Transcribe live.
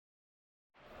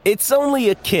It's only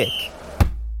a kick,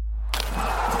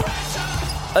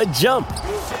 a jump,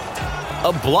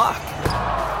 a block.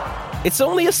 It's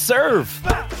only a serve.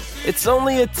 It's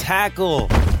only a tackle,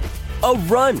 a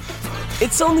run.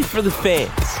 It's only for the fans.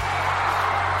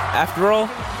 After all,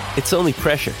 it's only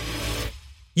pressure.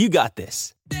 You got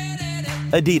this.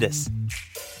 Adidas.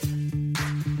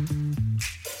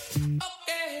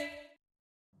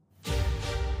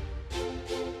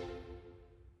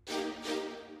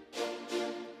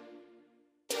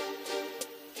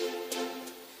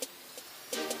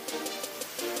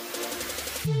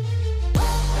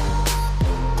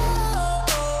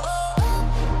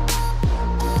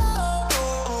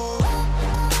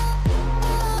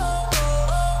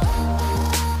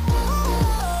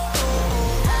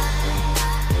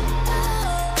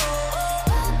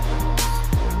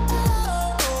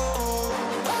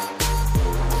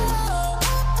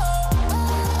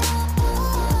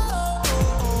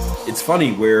 It's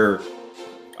funny where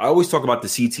I always talk about the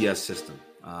CTS system.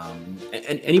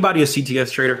 And anybody a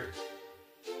CTS trader?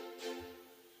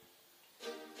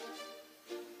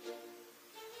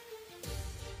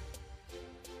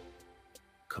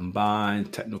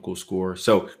 Combined technical score.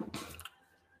 So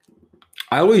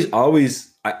I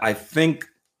think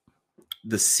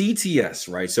the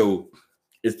CTS, right? So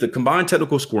it's the combined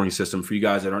technical scoring system. For you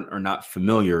guys that are not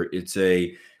familiar, it's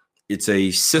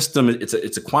a system. It's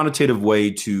a quantitative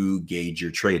way to gauge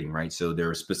your trading, right? So there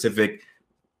are specific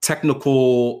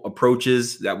technical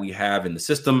approaches that we have in the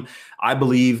system. I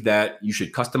believe that you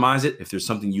should customize it. If there's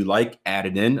something you like, add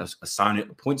it in, assign it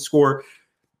a point score.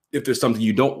 If there's something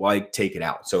you don't like, take it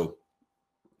out. So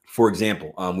for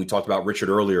example, we talked about Richard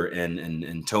earlier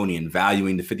and Tony and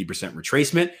valuing the 50%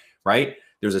 retracement, right?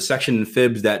 There's a section in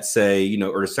Fibs that say,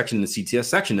 or a section in the CTS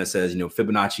section that says,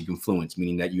 Fibonacci confluence,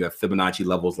 meaning that you have Fibonacci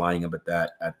levels lining up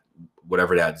at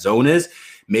whatever that zone is.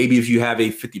 Maybe if you have a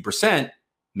 50%,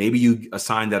 maybe you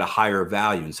assign that a higher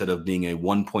value instead of being a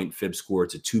 1-point Fib score,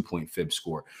 it's a 2-point Fib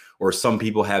score. Or some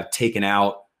people have taken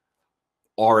out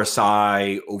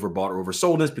RSI, overbought or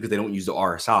oversoldness, because they don't use the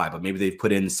RSI, but maybe they've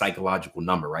put in psychological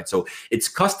number, right? So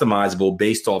it's customizable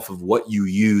based off of what you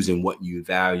use and what you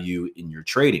value in your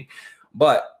trading.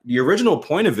 But the original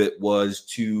point of it was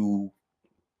to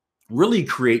really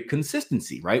create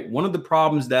consistency, right? One of the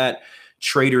problems that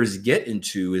traders get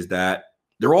into is that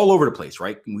they're all over the place,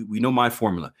 right? We know my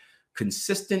formula.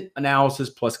 Consistent analysis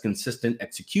plus consistent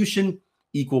execution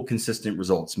equal consistent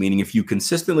results. Meaning if you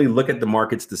consistently look at the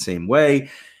markets the same way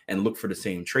and look for the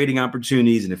same trading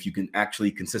opportunities, and if you can actually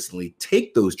consistently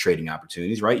take those trading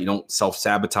opportunities, right? You don't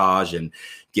self-sabotage and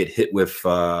get hit with,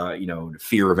 the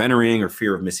fear of entering or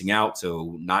fear of missing out.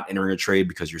 So not entering a trade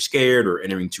because you're scared, or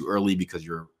entering too early because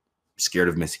you're scared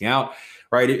of missing out,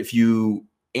 right? If you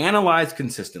analyze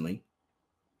consistently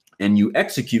and you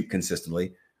execute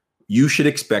consistently, you should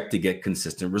expect to get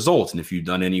consistent results. And if you've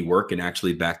done any work in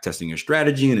actually back testing your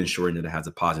strategy and ensuring that it has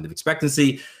a positive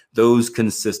expectancy, those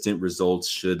consistent results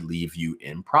should leave you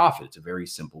in profit. It's a very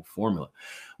simple formula.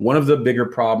 One of the bigger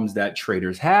problems that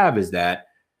traders have is that,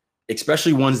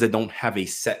 especially ones that don't have a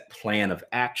set plan of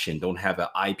action, don't have an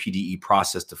IPDE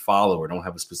process to follow, or don't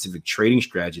have a specific trading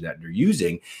strategy that they're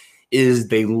using, is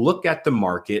they look at the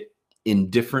market in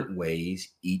different ways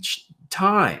each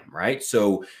time, right?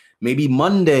 So maybe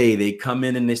Monday they come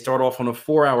in and they start off on a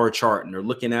 4-hour chart and they're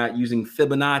looking at using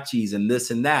Fibonacci's and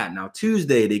this and that. Now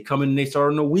Tuesday they come in and they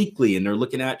start on a weekly and they're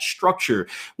looking at structure.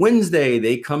 Wednesday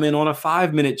they come in on a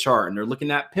 5-minute chart and they're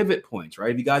looking at pivot points, right?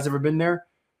 Have you guys ever been there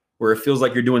where it feels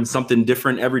like you're doing something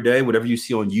different every day? Whatever you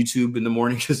see on YouTube in the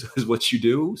morning is what you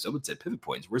do. Someone said pivot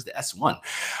points. Where's the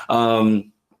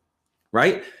S1?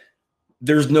 Right?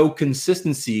 There's no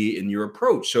consistency in your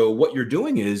approach. So what you're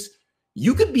doing is,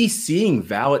 you could be seeing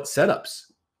valid setups,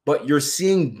 but you're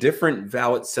seeing different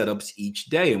valid setups each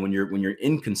day. And when you're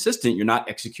inconsistent, you're not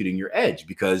executing your edge,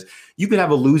 because you could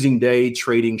have a losing day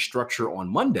trading structure on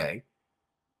Monday,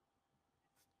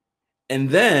 and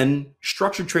then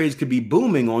structure trades could be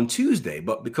booming on Tuesday.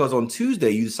 But because on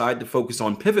Tuesday you decide to focus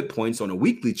on pivot points on a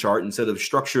weekly chart instead of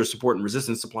structure, support, and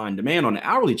resistance, supply and demand on an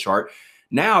hourly chart,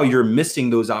 now you're missing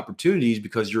those opportunities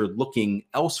because you're looking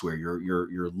elsewhere.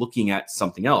 You're looking at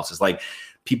something else. It's like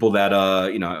people that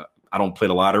I don't play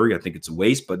the lottery. I think it's a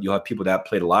waste, but you'll have people that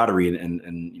play the lottery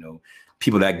and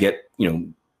people that get,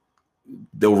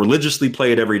 they'll religiously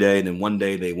play it every day, and then one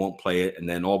day they won't play it, and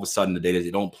then all of a sudden the day that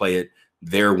they don't play it,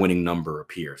 their winning number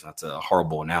appears. That's a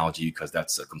horrible analogy because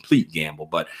that's a complete gamble,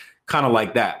 but kind of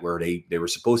like that, where they were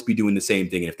supposed to be doing the same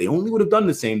thing. And if they only would have done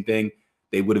the same thing,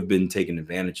 they would have been taking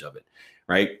advantage of it.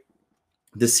 Right?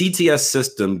 The CTS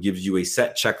system gives you a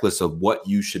set checklist of what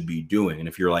you should be doing. And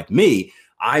if you're like me,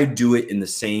 I do it in the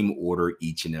same order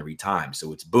each and every time.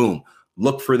 So it's boom,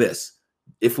 look for this.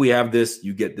 If we have this,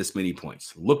 you get this many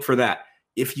points. Look for that.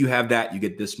 If you have that, you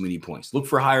get this many points. Look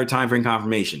for higher time frame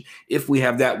confirmation. If we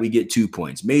have that, we get 2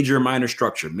 points. Major, minor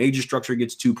structure. Major structure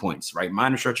gets 2 points, right?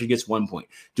 Minor structure gets 1 point.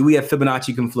 Do we have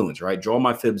Fibonacci confluence, right? Draw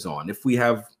my fibs on. If we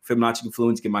have Fibonacci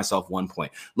confluence, give myself 1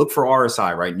 point. Look for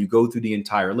RSI, right? And you go through the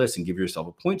entire list and give yourself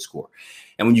a point score.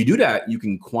 And when you do that, you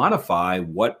can quantify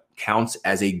what counts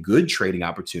as a good trading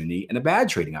opportunity and a bad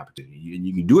trading opportunity. And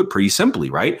you can do it pretty simply,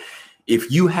 right?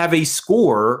 If you have a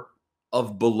score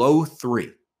of below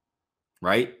 3,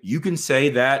 right, you can say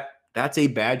that that's a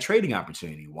bad trading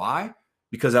opportunity. Why?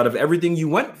 Because out of everything you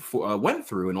went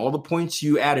through and all the points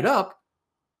you added up,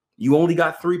 you only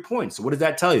got 3 points. So what does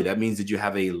that tell you? That means that you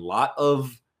have a lot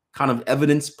of kind of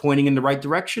evidence pointing in the right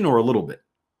direction, or a little bit?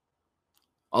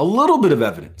 A little bit of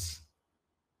evidence,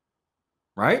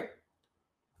 right?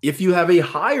 If you have a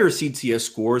higher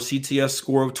CTS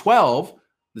score of 12,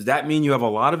 does that mean you have a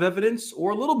lot of evidence or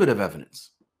a little bit of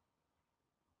evidence?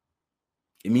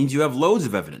 It means you have loads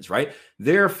of evidence, right?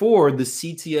 Therefore, the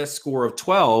CTS score of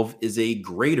 12 is a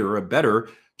better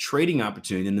trading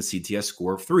opportunity than the CTS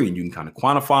score of 3. And you can kind of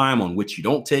quantify them on which you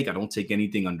don't take. I don't take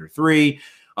anything under 3.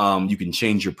 You can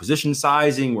change your position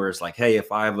sizing, where it's like, hey,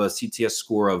 if I have a CTS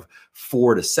score of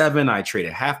 4 to 7, I trade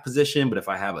a half position. But if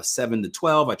I have a 7 to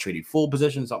 12, I trade a full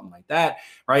position, something like that,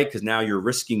 right? Because now you're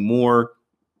risking more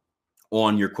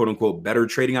on your quote unquote better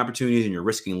trading opportunities, and you're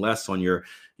risking less on your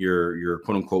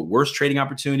quote unquote worst trading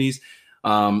opportunities.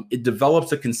 It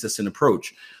develops a consistent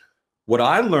approach. What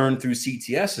I learned through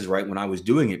CTS is, right, when I was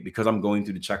doing it, because I'm going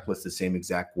through the checklist the same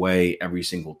exact way every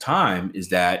single time, is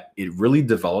that it really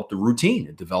developed a routine.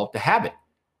 It developed a habit,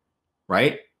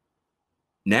 right?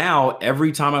 Now,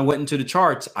 every time I went into the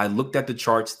charts, I looked at the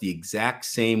charts the exact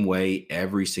same way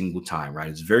every single time, right?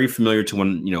 It's very familiar to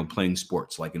when, playing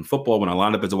sports. Like in football, when I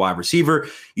line up as a wide receiver,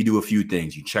 you do a few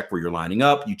things. You check where you're lining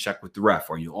up. You check with the ref.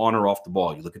 Are you on or off the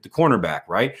ball? You look at the cornerback,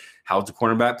 right? How's the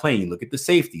cornerback playing? You look at the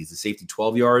safety. Is the safety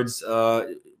 12 yards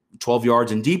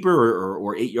and deeper,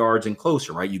 or 8 yards and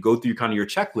closer, right? You go through kind of your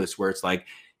checklist where it's like,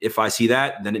 if I see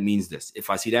that, then it means this. If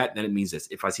I see that, then it means this.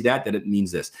 If I see that, then it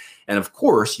means this. And of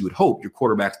course, you would hope your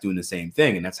quarterback's doing the same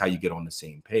thing. And that's how you get on the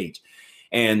same page.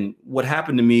 And what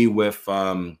happened to me with,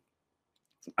 I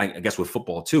guess with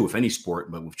football too, with any sport,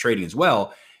 but with trading as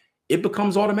well, it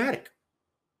becomes automatic.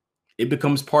 It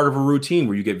becomes part of a routine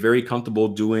where you get very comfortable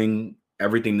doing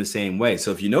everything the same way. So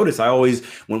if you notice, I always,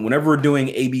 whenever we're doing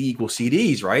AB equals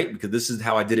CDs, right? Because this is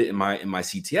how I did it in my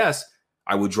CTS,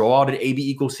 I would draw out an AB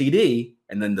equals CD.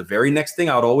 And then the very next thing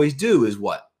I would always do is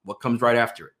what? What comes right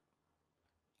after it?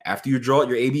 After you draw out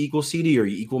your AB equals CD or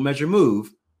your equal measure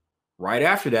move, right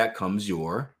after that comes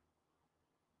your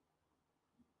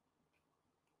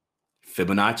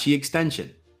Fibonacci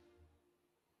extension.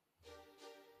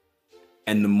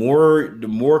 And the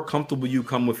more comfortable you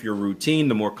come with your routine,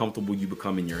 the more comfortable you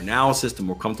become in your analysis, the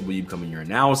more comfortable you become in your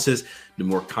analysis, the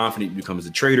more confident you become as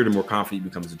a trader,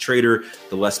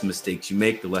 the less mistakes you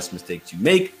make,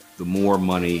 the more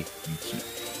money you keep.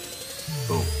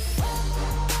 Boom.